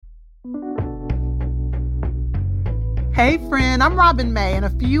Hey friend, I'm Robin May, and a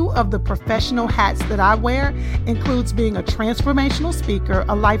few of the professional hats that I wear includes being a transformational speaker,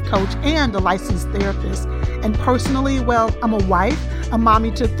 a life coach, and a licensed therapist. And personally, well, I'm a wife, a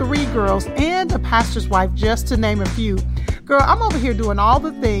mommy to 3 girls, and a pastor's wife, just to name a few. Girl, I'm over here doing all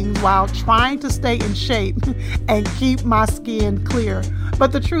the things while trying to stay in shape and keep my skin clear.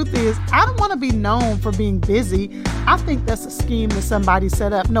 But the truth is, I don't want to be known for being busy. I think that's a scheme that somebody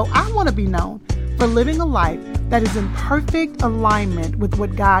set up. No, I want to be known for living a life that is in perfect alignment with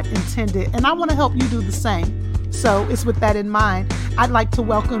what God intended, and I want to help you do the same. So it's with that in mind, I'd like to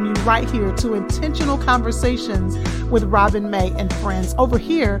welcome you right here to Intentional Conversations with Robin May and friends. Over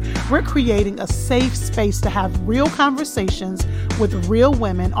here, we're creating a safe space to have real conversations with real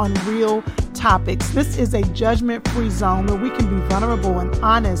women on real topics. This is a judgment-free zone where we can be vulnerable and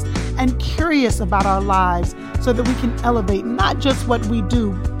honest and curious about our lives so that we can elevate not just what we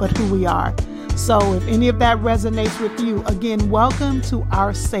do, but who we are. So if any of that resonates with you, again, welcome to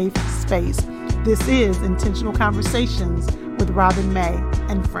our safe space. This is Intentional Conversations with Robin May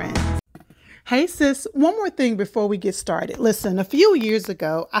and friends. Hey sis, one more thing before we get started. Listen, a few years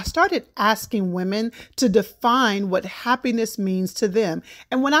ago, I started asking women to define what happiness means to them.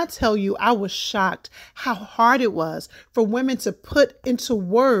 And when I tell you, I was shocked how hard it was for women to put into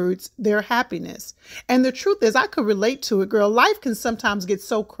words their happiness. And the truth is, I could relate to it, girl. Life can sometimes get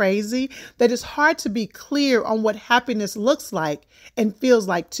so crazy that it's hard to be clear on what happiness looks like and feels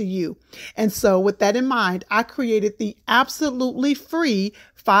like to you. And so with that in mind, I created the absolutely free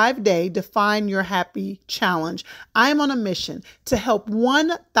 5-day Define Your Happy Challenge. I am on a mission to help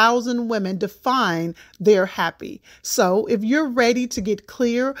 1,000 women define their happy. So if you're ready to get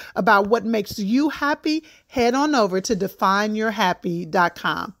clear about what makes you happy, head on over to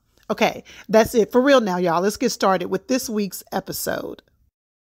defineyourhappy.com. Okay, that's it for real now, y'all. Let's get started with this week's episode.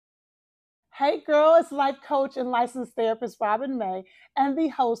 Hey girl, it's life coach and licensed therapist Robin May and the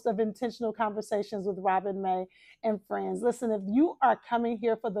host of Intentional Conversations with Robin May and friends. Listen, if you are coming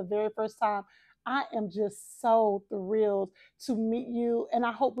here for the very first time, I am just so thrilled to meet you, and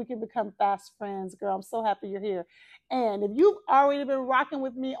I hope we can become fast friends, girl. I'm so happy you're here. And if you've already been rocking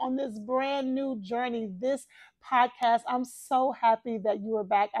with me on this brand new journey, this podcast, I'm so happy that you are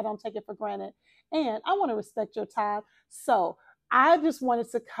back. I don't take it for granted. And I want to respect your time. So I just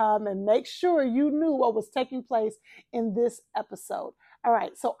wanted to come and make sure you knew what was taking place in this episode. All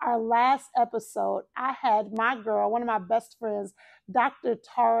right, so our last episode, I had my girl, one of my best friends, Dr.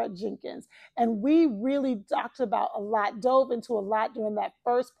 Tara Jenkins, and we really talked about a lot, dove into a lot during that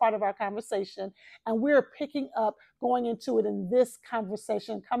first part of our conversation, and we're picking up, going into it in this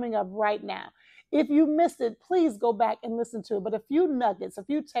conversation coming up right now. If you missed it, please go back and listen to it. But a few nuggets, a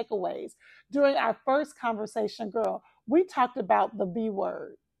few takeaways. During our first conversation, girl, we talked about the B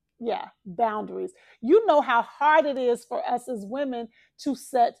word. Yeah, boundaries. You know how hard it is for us as women to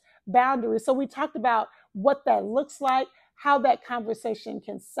set boundaries. So we talked about what that looks like, how that conversation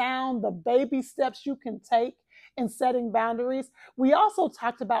can sound, the baby steps you can take in setting boundaries. We also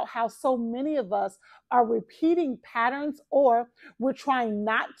talked about how so many of us are repeating patterns, or we're trying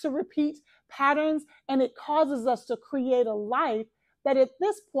not to repeat patterns, and it causes us to create a life that at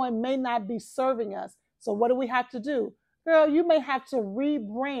this point may not be serving us. So what do we have to do? Girl, you may have to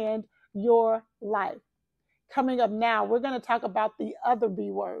rebrand your life. Coming up now, we're going to talk about the other B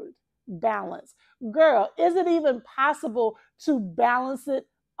word, balance. Girl, is it even possible to balance it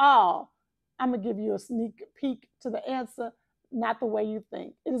all? I'm going to give you a sneak peek to the answer. Not the way you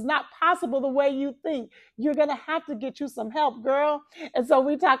think. It is not possible the way you think. You're going to have to get you some help, girl. And so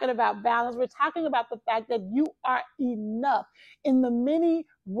we're talking about balance. We're talking about the fact that you are enough in the many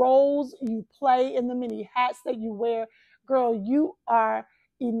roles you play, in the many hats that you wear. Girl, you are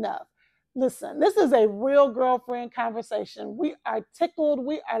enough. Listen, this is a real girlfriend conversation. We are tickled,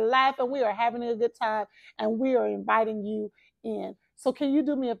 we are laughing, we are having a good time, and we are inviting you in. So can you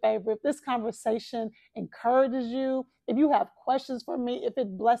do me a favor? If this conversation encourages you, if you have questions for me, if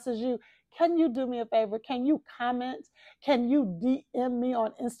it blesses you, can you do me a favor? Can you comment? Can you DM me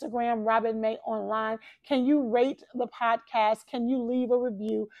on Instagram, Robin May Online? Can you rate the podcast? Can you leave a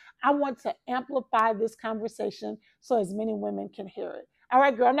review? I want to amplify this conversation so as many women can hear it. All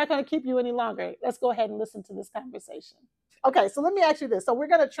right, girl, I'm not going to keep you any longer. Let's go ahead and listen to this conversation. Okay, so let me ask you this. So we're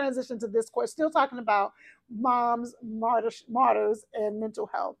going to transition to this course, still talking about moms, martyrs, and mental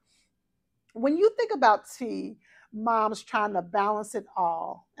health. When you think about moms trying to balance it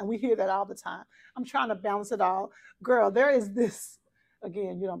all, and we hear that all the time. I'm trying to balance it all. Girl, there is this,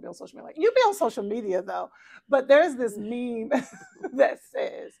 again, you don't be on social media. You be on social media though, but there's this meme that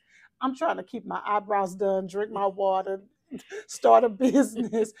says, I'm trying to keep my eyebrows done, drink my water, start a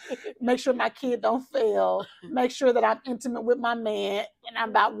business, make sure my kid don't fail, make sure that I'm intimate with my man, and I'm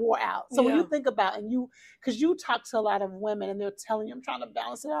about wore out. So when you think about, and you, because you talk to a lot of women and they're telling you, I'm trying to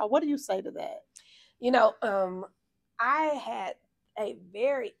balance it out. What do you say to that? You know, I had a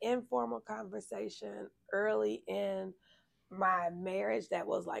very informal conversation early in my marriage that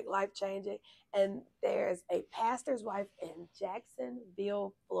was like life-changing. And there's a pastor's wife in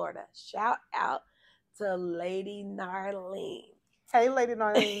Jacksonville, Florida. Shout out to Lady Narlene. Hey, Lady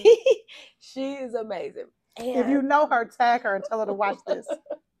Narlene. She is amazing. And if you know her, tag her and tell her to watch this.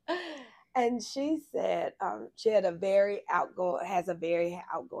 And she said she had a very outgoing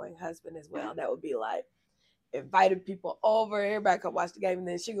husband as well. That would be like inviting people over, everybody come watch the game, and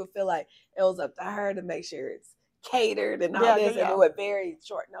then she would feel like it was up to her to make sure it's catered and all this, and it was very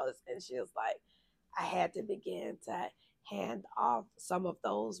short notice. And she was like, I had to begin to hand off some of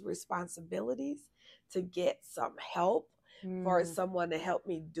those responsibilities to get some help for someone to help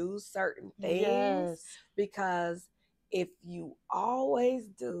me do certain things. Because if you always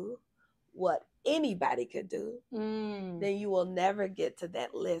do what anybody could do, then you will never get to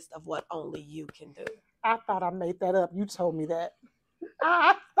that list of what only you can do. I thought I made that up. You told me that.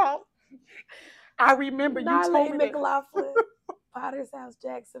 I remember you told me McLaughlin, Potter's House,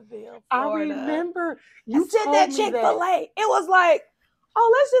 Jacksonville, Florida. I remember you told that Chick-fil-A. It was like,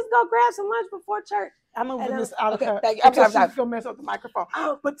 oh, let's just go grab some lunch before church. I'm moving this out of her. I'm sorry. She's gonna mess up the microphone.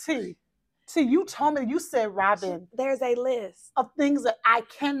 But T, you told me, you said, Robin, there's a list of things that I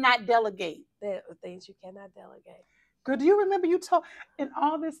cannot delegate. There are things you cannot delegate. Girl, do you remember you told, in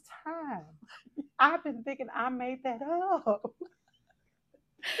all this time, I've been thinking I made that up.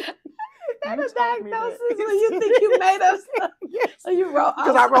 Is that a diagnosis when you think you made up stuff? Yes. So you wrote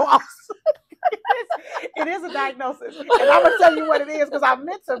because I wrote awesome. It is a diagnosis. And I'm going to tell you what it is because I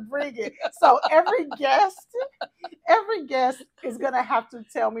meant to bring it. So every guest is going to have to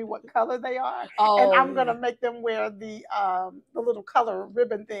tell me what color they are. And I'm going to make them wear the little color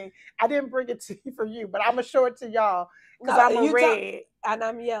ribbon thing. I didn't bring it to you for you, but I'm going to show it to y'all because I'm a red. And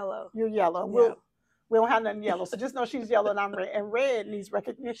I'm yellow. You're yellow. Yeah. We don't have nothing yellow. So just know she's yellow and I'm red. And red needs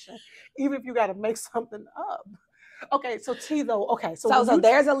recognition, even if you got to make something up. Okay, so T though, okay. So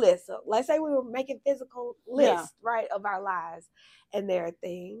there's a list. So let's say we were making physical lists, right, of our lives. And there are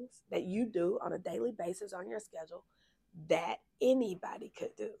things that you do on a daily basis on your schedule that anybody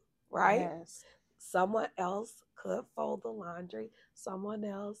could do, right? Yes. Someone else could fold the laundry. Someone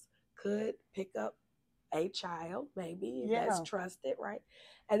else could pick up a child, maybe, that's trusted, right?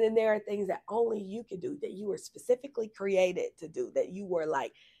 And then there are things that only you can do, that you were specifically created to do, that you were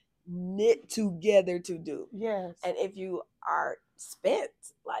like knit together to do. Yes. And if you are spent,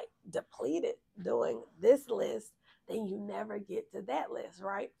 like depleted doing this list, then you never get to that list,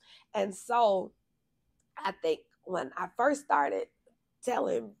 right? And so I think when I first started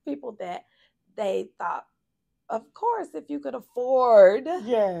telling people that, they thought, of course, if you could afford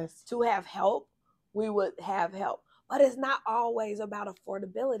to have help, we would have help. But it's not always about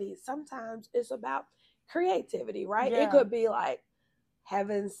affordability. Sometimes it's about creativity, right? Yeah. It could be like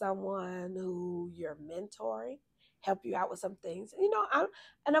having someone who you're mentoring help you out with some things. You know,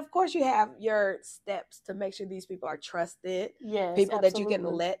 and of course you have your steps to make sure these people are trusted. Yes, people absolutely. That you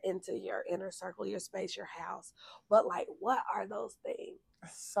can let into your inner circle, your space, your house. But like, what are those things?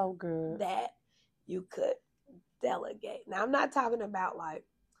 So good. That you could delegate. Now, I'm not talking about like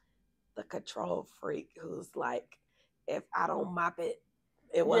the control freak who's like, if I don't mop it,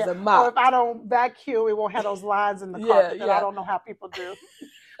 it wasn't mopped. Or if I don't vacuum, it won't have those lines in the carpet that I don't know how people do.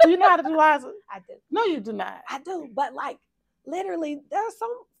 Do you know how to do lines? I do. No, you do not. I do. But like, literally, there are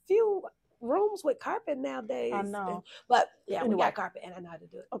some few rooms with carpet nowadays. I know. But yeah, anyway, we got carpet and I know how to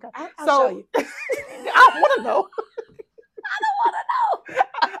do it. Okay. I'll show you. I want to know. I don't want to know.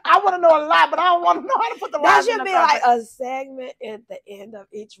 I want to know a lot, but I don't want to know how to put the lines in the carpet. That should be like a segment at the end of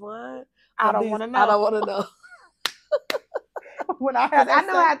each one. I don't want to know. I don't want to know. When I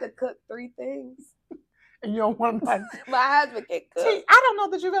know I have to cook 3 things. And you don't want to. My husband can cook. See, I don't know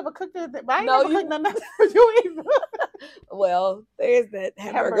that you've ever cooked it, but I ain't never cooked nothing for you either. Well, there's that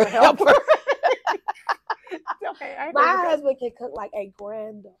hamburger helper. Okay, my husband can cook like a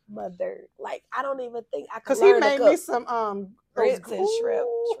grandmother. Like, I don't even think I could learn to cook. Because he made me some grits and shrimp.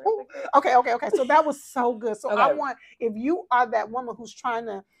 Okay. So that was so good. So I want, if you are that woman who's trying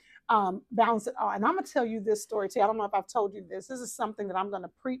to balance it all, and I'm going to tell you this story, T. I don't know if I've told you this. This is something that I'm going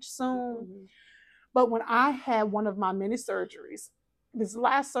to preach soon. Mm-hmm. But when I had one of my many surgeries, this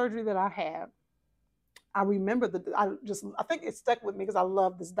last surgery that I had, I remember I think it stuck with me because I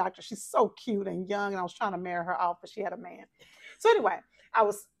love this doctor. She's so cute and young, and I was trying to marry her off, but she had a man. So anyway, I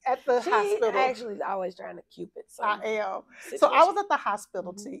was at the hospital. Actually is always trying to Cupid. I am. Situation. So I was at the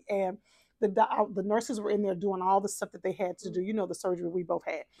hospital, and the nurses were in there doing all the stuff that they had to do. You know, the surgery we both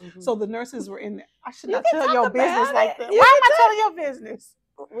had. So the nurses were in there. I should not tell your business like that. Why am I telling your business?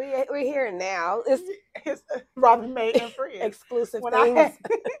 We're here now. It's Robin May and friends. Exclusive things.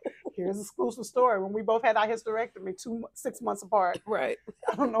 Here's an exclusive story. When we both had our hysterectomy 6 months apart. Right.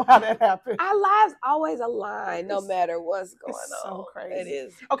 I don't know how that happened. Our lives always align no matter what's going on. So crazy. It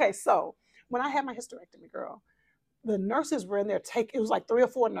is. Okay, so when I had my hysterectomy, girl, the nurses were in there it was like 3 or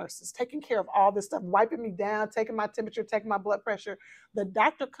 4 nurses taking care of all this stuff, wiping me down, taking my temperature, taking my blood pressure. The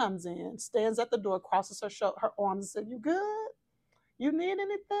doctor comes in, stands at the door, crosses her arms and said, "You good? You need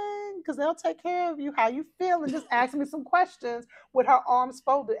anything? Because they'll take care of you. How you feeling?" Just ask me some questions with her arms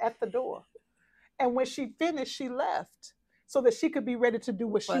folded at the door. And when she finished, she left so that she could be ready to do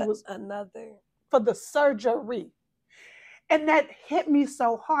what she was for the surgery. And that hit me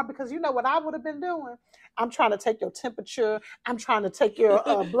so hard because you know what I would have been doing? I'm trying to take your temperature. I'm trying to take your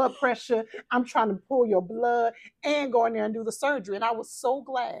blood pressure. I'm trying to pull your blood and go in there and do the surgery. And I was so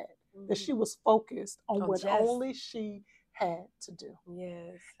glad that she was focused on what only she had to do.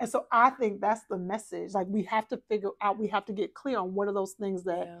 Yes. And so I think that's the message. Like we have to figure out, we have to get clear on what are those things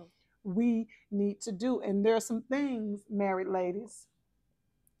that we need to do. And there are some things, married ladies,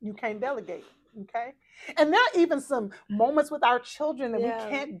 you can't delegate. Okay. And there are even some moments with our children that we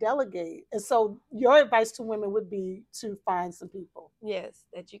can't delegate. And so your advice to women would be to find some people. Yes,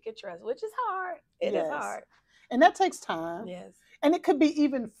 that you can trust, which is hard. It is hard. And that takes time. Yes. And it could be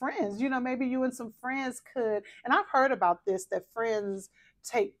even friends. You know, maybe you and some friends could, and I've heard about this, that friends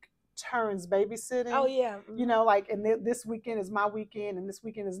take turns babysitting. Oh, yeah. Mm-hmm. You know, like, and this weekend is my weekend and this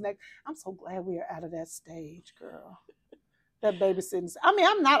weekend is next. I'm so glad we are out of that stage, girl. That babysitting. I mean,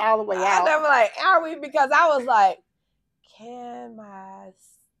 I'm not all the way out. I never like, are we? Because I was like, can my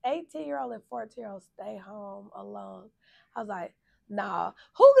 18-year-old and 14-year-old stay home alone? I was like, nah.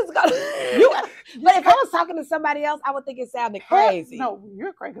 Who is gonna? But if I was talking to somebody else, I would think it sounded crazy. No,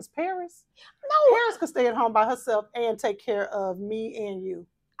 you're crazy. Because Paris could stay at home by herself and take care of me and you.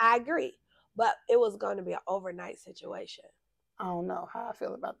 I agree, but it was going to be an overnight situation. I don't know how I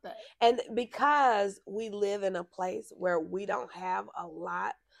feel about that. And because we live in a place where we don't have a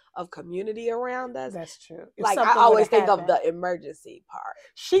lot of community around us. That's true. Like I always think of the emergency part.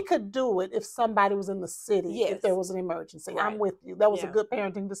 She could do it if somebody was in the city, if there was an emergency. Right. I'm with you. That was a good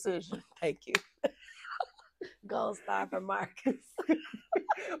parenting decision. Thank you. Gold star for Marcus.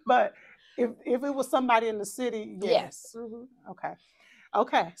 But if it was somebody in the city, yes. Mm-hmm.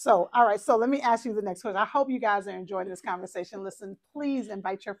 Okay. So, all right. So let me ask you the next question. I hope you guys are enjoying this conversation. Listen, please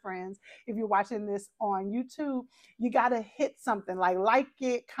invite your friends. If you're watching this on YouTube, you got to hit something like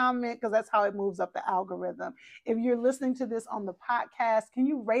it, comment, because that's how it moves up the algorithm. If you're listening to this on the podcast, can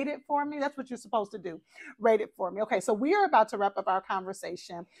you rate it for me? That's what you're supposed to do. Rate it for me. Okay. So we are about to wrap up our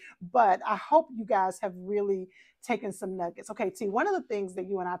conversation, but I hope you guys have really taken some nuggets. Okay, T, one of the things that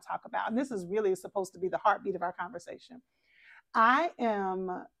you and I talk about, and this is really supposed to be the heartbeat of our conversation, I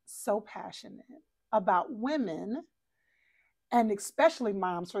am so passionate about women, and especially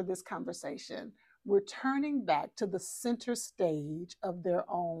moms for this conversation, returning back to the center stage of their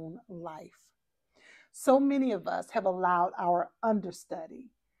own life. So many of us have allowed our understudy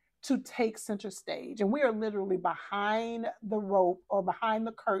to take center stage, and we are literally behind the rope or behind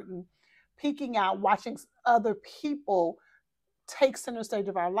the curtain, peeking out, watching other people take center stage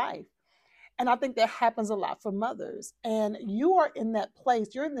of our life. And I think that happens a lot for mothers. And you are in that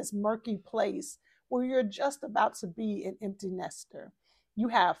place, you're in this murky place where you're just about to be an empty nester. You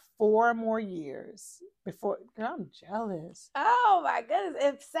have 4 more years before. Girl, I'm jealous. Oh my goodness.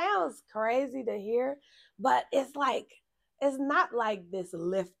 It sounds crazy to hear, but it's not like this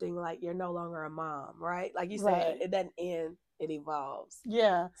lifting, like you're no longer a mom, right? Like you said, it doesn't end, it evolves.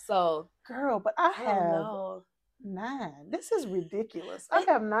 Yeah. So, girl, but I have 9. This is ridiculous. I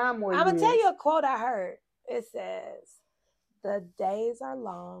have 9 more years. I'm going to tell you a quote I heard. It says, the days are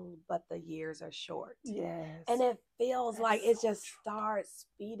long, but the years are short. Yes. And it feels like it just starts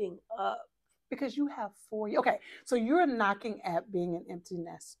speeding up. Because you have 4 years. Okay, so you're knocking at being an empty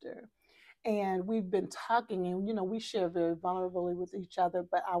nester. And we've been talking, and, you know, we share very vulnerably with each other,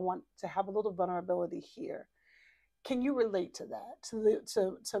 but I want to have a little vulnerability here. Can you relate to that,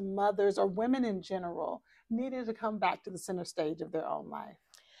 to mothers or women in general needing to come back to the center stage of their own life?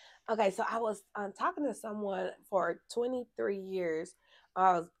 Okay, so I was talking to someone for 23 years.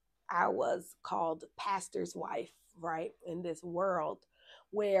 I was called pastor's wife, right, in this world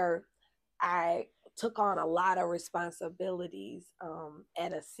where I took on a lot of responsibilities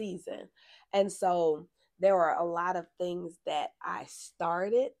at a season. And so there were a lot of things that I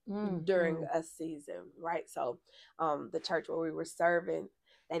started during a season, right? So the church where we were serving,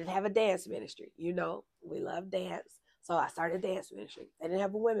 they didn't have a dance ministry. You know, we love dance. So I started dance ministry. They didn't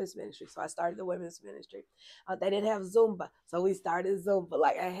have a women's ministry. So I started the women's ministry. They didn't have Zumba. So we started Zumba.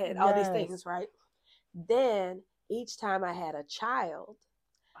 Like I had all these things, right? Then each time I had a child,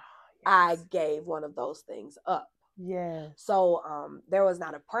 I gave one of those things up. Yeah. So there was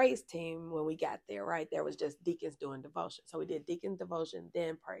not a praise team when we got there, right? There was just deacons doing devotion. So we did deacon devotion,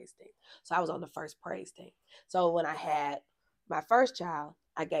 then praise team. So I was on the first praise team. So when I had my first child,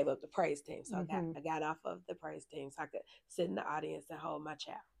 I gave up the praise team. So I got off of the praise team so I could sit in the audience and hold my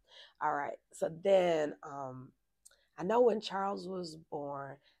child. All right. So then I know when Charles was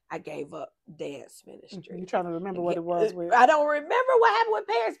born, I gave up dance ministry. You're trying to remember what it was with. I don't remember what happened with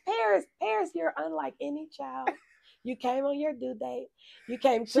Paris. Paris, you're unlike any child. You came on your due date. You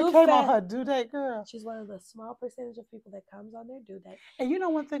came too She came fast. on her due date, girl. She's one of the small percentage of people that comes on their due date. And you know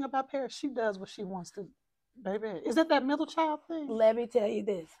one thing about Paris? She does what she wants to. Baby, is that middle child thing? Let me tell you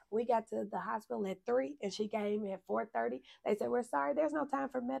this. We got to the hospital at 3 and she came at 4:30. They said, we're sorry, there's no time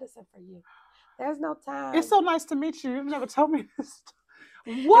for medicine for you. There's no time. It's so nice to meet you. You've never told me this.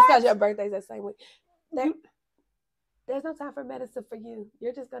 What? It's because your birthday's that same week. There's no time for medicine for you.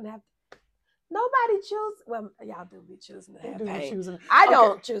 You're just going to have to. Nobody choose. Well, y'all do be choosing to have pain. I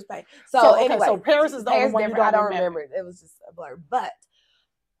don't choose pain. So anyway. So Paris is the only one you don't I don't remember. It was just a blur. But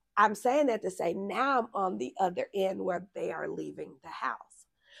I'm saying that to say now I'm on the other end where they are leaving the house.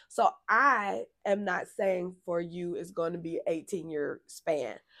 So I am not saying for you it's going to be an 18-year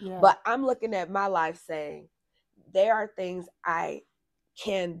span. Yeah. But I'm looking at my life saying there are things I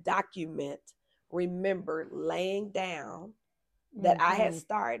can document, remember laying down that I had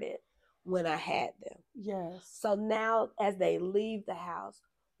started when I had them. Yes. So now as they leave the house,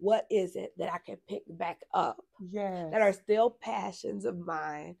 what is it that I can pick back up? Yes. That are still passions of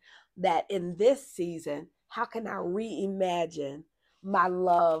mine that in this season, how can I reimagine my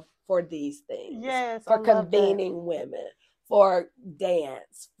love for these things? Yes. For convening women, for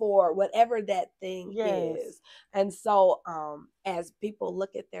dance, for whatever that thing is. And so as people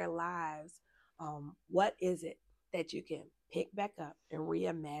look at their lives, what is it that you can pick back up and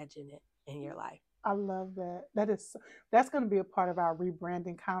reimagine it in your life? I love that. That's going to be a part of our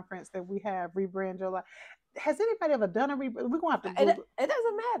rebranding conference that we have. Rebrand your life. Has anybody ever done a rebrand? We're going to have to Google. It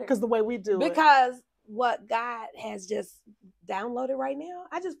doesn't matter. Because the way we do it. Because what God has just downloaded right now,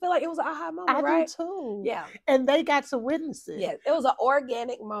 I just feel like it was an aha moment, right? I do too. Yeah. And they got to witness it. Yes. It was an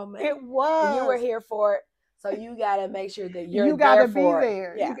organic moment. It was. You were here for it. So you got to make sure that you got to be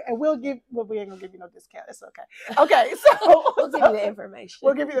there. Yeah. And we ain't going to give you no discount. It's okay. Okay. So we'll give you the information.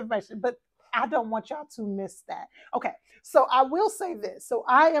 We'll give you the information. But I don't want y'all to miss that. Okay. So I will say this. So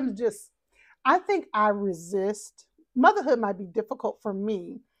I think I resist. Motherhood might be difficult for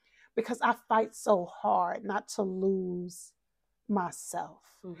me because I fight so hard not to lose myself.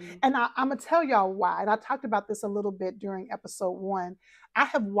 Mm-hmm. And I'm going to tell y'all why. And I talked about this a little bit during episode 1. I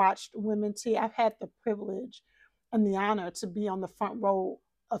have watched women I've had the privilege and the honor to be on the front row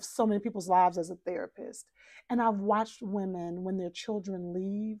of so many people's lives as a therapist. And I've watched women when their children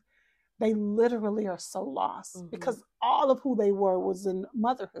leave, they literally are so lost because all of who they were was in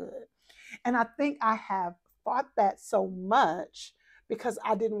motherhood. And I think I have fought that so much because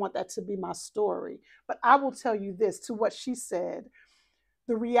I didn't want that to be my story. But I will tell you this, to what she said,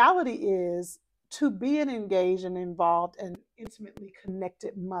 the reality is to be an engaged and involved and intimately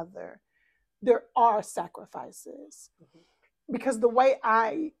connected mother, there are sacrifices. Because the way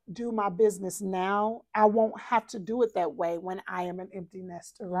I do my business now, I won't have to do it that way when I am an empty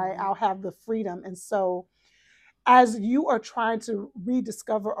nester, right? I'll have the freedom. And so as you are trying to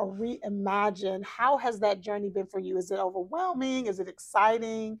rediscover or reimagine, how has that journey been for you? Is it overwhelming? Is it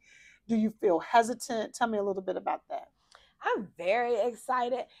exciting? Do you feel hesitant? Tell me a little bit about that. I'm very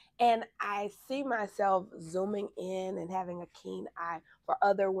excited, and I see myself zooming in and having a keen eye for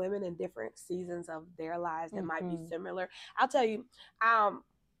other women in different seasons of their lives that might be similar. I'll tell you,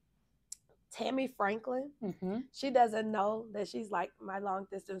 Tammy Franklin, she doesn't know that she's like my long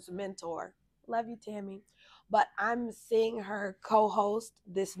distance mentor. Love you, Tammy. But I'm seeing her co-host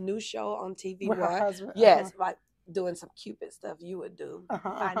this new show on TV. With her husband. Yes, like doing some Cupid stuff you would do,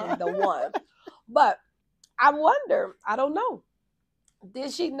 finding the one. But I wonder, I don't know,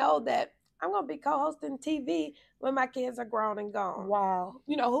 did she know that I'm going to be co-hosting TV when my kids are grown and gone? Wow.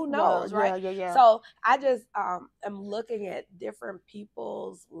 You know, who knows, right? Yeah. So I just am looking at different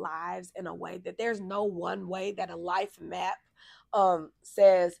people's lives in a way that there's no one way that a life map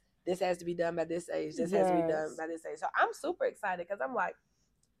says this has to be done by this age. This has to be done by this age. So I'm super excited because I'm like,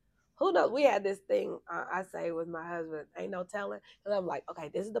 who knows? We had this thing I say with my husband, ain't no telling. And I'm like, okay,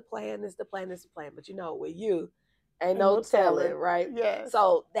 this is the plan, this is the plan, this is the plan. But with you, ain't no telling, right? Yes.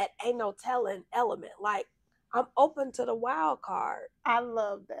 So that ain't no telling element. Like, I'm open to the wild card. I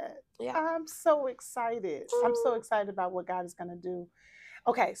love that. Yeah. I'm so excited. I'm so excited about what God is going to do.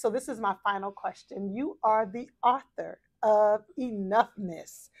 Okay, so this is my final question. You are the author of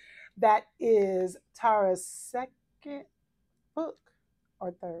Enoughness. That is Tara's second book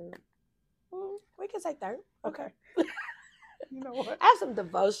or third? We can say third. Okay. You know what? I have some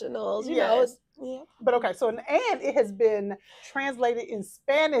devotionals, Yes. Yeah. But okay, so and it has been translated in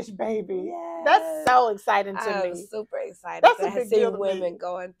Spanish, baby. Yes. That's so exciting to me. I'm super excited. That's to a big see deal to women me.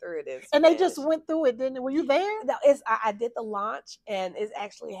 going through it in Spanish. And they just went through it, didn't they? Were you there? No, I did the launch, and it's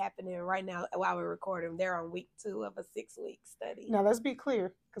actually happening right now while we're recording. They're on week 2 of a 6-week study. Now let's be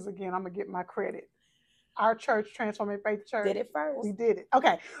clear, because again, I'm gonna get my credit. Our church, Transforming Faith Church, did it first. We did it.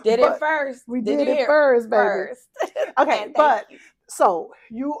 Okay, did it first. We did it first, baby. First. Okay, but so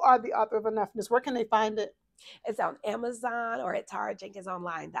you are the author of Enoughness. Where can they find it? It's on Amazon or at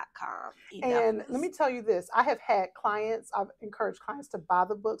TaraJenkinsOnline.com. And let me tell you this. I have had clients, I've encouraged clients to buy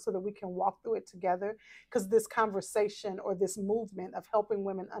the book so that we can walk through it together, because this conversation or this movement of helping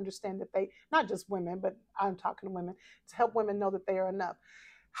women understand that they, not just women, but I'm talking to women, to help women know that they are enough.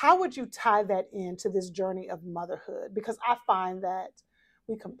 How would you tie that into this journey of motherhood? Because I find that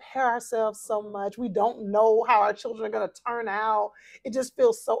we compare ourselves so much. We don't know how our children are going to turn out. It just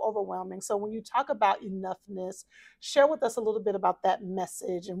feels so overwhelming. So when you talk about enoughness, share with us a little bit about that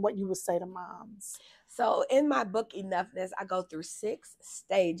message and what you would say to moms. So in my book, Enoughness, I go through 6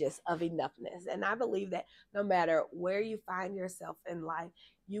 stages of enoughness. And I believe that no matter where you find yourself in life,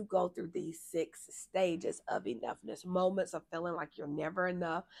 you go through these 6 stages of enoughness, moments of feeling like you're never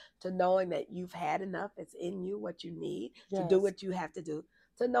enough, to knowing that you've had enough, it's in you what you need to do what you have to do,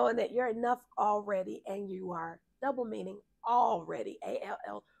 to knowing that you're enough already, and you are, double meaning, already,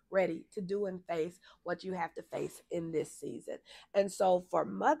 ALL, ready to do and face what you have to face in this season. And so for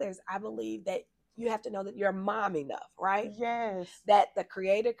mothers, I believe that you have to know that you're mom enough, right? Yes. That the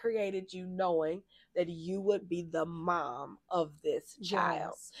Creator created you knowing that you would be the mom of this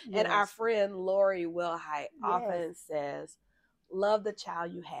child. Yes. And our friend Lori Wilhite often says, love the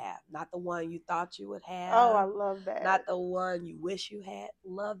child you have, not the one you thought you would have. Oh, I love that. Not the one you wish you had.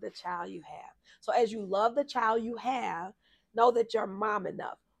 Love the child you have. So as you love the child you have, know that you're mom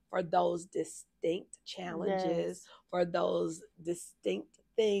enough for those distinct challenges, for those distinct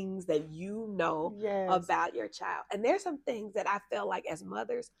things that you know about your child. And there's some things that I feel like as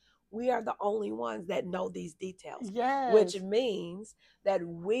mothers, we are the only ones that know these details, which means that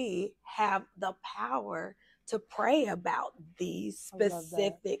we have the power to pray about these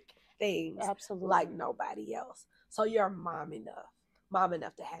specific things like nobody else. So you're mom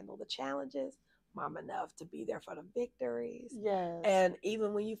enough to handle the challenges, mom enough to be there for the victories. And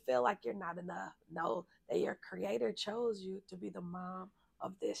even when you feel like you're not enough, know that your Creator chose you to be the mom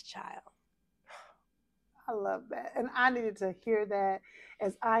of this child. I love that. And I needed to hear that,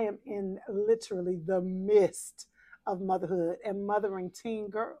 as I am in literally the midst of motherhood and mothering teen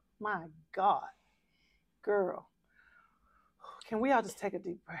girl. My God, girl, can we all just take a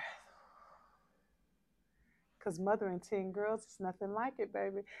deep breath? Because mothering teen girls is nothing like it,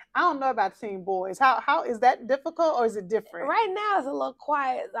 baby. I don't know about teen boys. How is that difficult, or is it different? Right now it's a little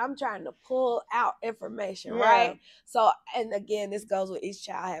quiet. I'm trying to pull out information, right? So, and again, this goes with each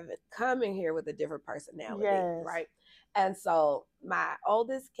child having coming here with a different personality, right? And so my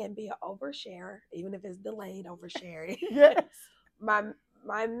oldest can be an oversharer, even if it's delayed oversharing.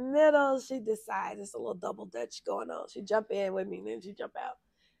 My middle, she decides it's a little double dutch going on. She jump in with me and then she jump out.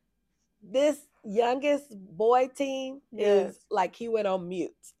 This youngest boy teen is like, he went on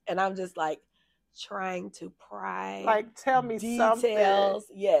mute, and I'm just like trying to pry, like, tell me details. Something.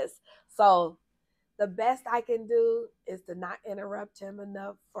 Yes. So the best I can do is to not interrupt him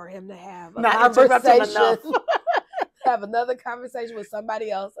enough for him to have a conversation. Have another conversation with somebody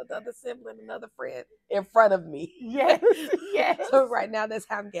else, another sibling, another friend in front of me. Yes. So right now, that's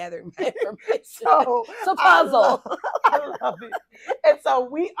how I'm gathering my information. So it's a puzzle. I love it. And so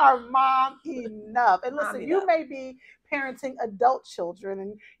we are mom enough. And listen, you may be parenting adult children,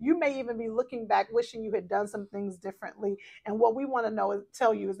 and you may even be looking back, wishing you had done some things differently. And what we want to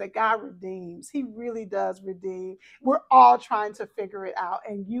tell you is that God redeems. He really does redeem. We're all trying to figure it out,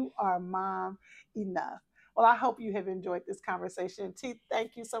 and you are mom enough. Well, I hope you have enjoyed this conversation. T,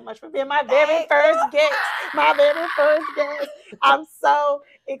 thank you so much for being my very first guest. My very first guest. I'm so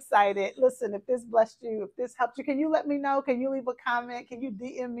excited. Listen, if this blessed you, if this helped you, can you let me know? Can you leave a comment? Can you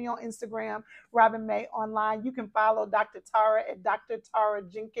DM me on Instagram, Robin May Online? You can follow Dr. Tara at Dr. Tara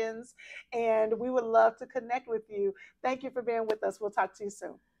Jenkins, and we would love to connect with you. Thank you for being with us. We'll talk to you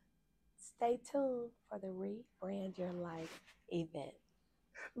soon. Stay tuned for the Rebrand Your Life event.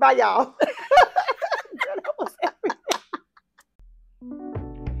 Bye, y'all.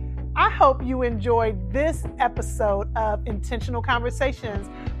 I hope you enjoyed this episode of Intentional Conversations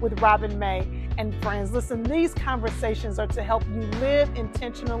with Robin May and friends. Listen, these conversations are to help you live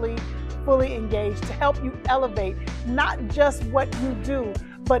intentionally, fully engaged, to help you elevate not just what you do,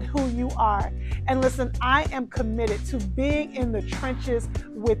 but who you are. And listen, I am committed to being in the trenches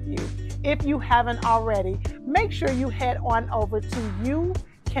with you. If you haven't already, make sure you head on over to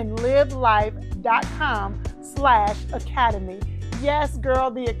youcanlivelife.com/academy. Yes,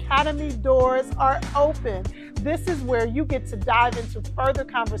 girl, the Academy doors are open. This is where you get to dive into further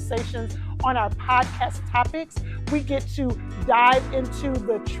conversations on our podcast topics. We get to dive into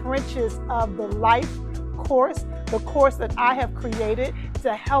the trenches of the life course, the course that I have created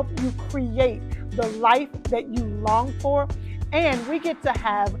to help you create the life that you long for. And we get to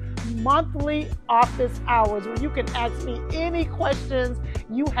have monthly office hours where you can ask me any questions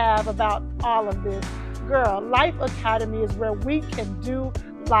you have about all of this. Girl, Life Academy is where we can do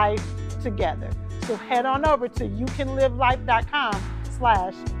life together. So head on over to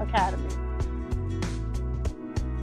youcanlivelife.com/academy.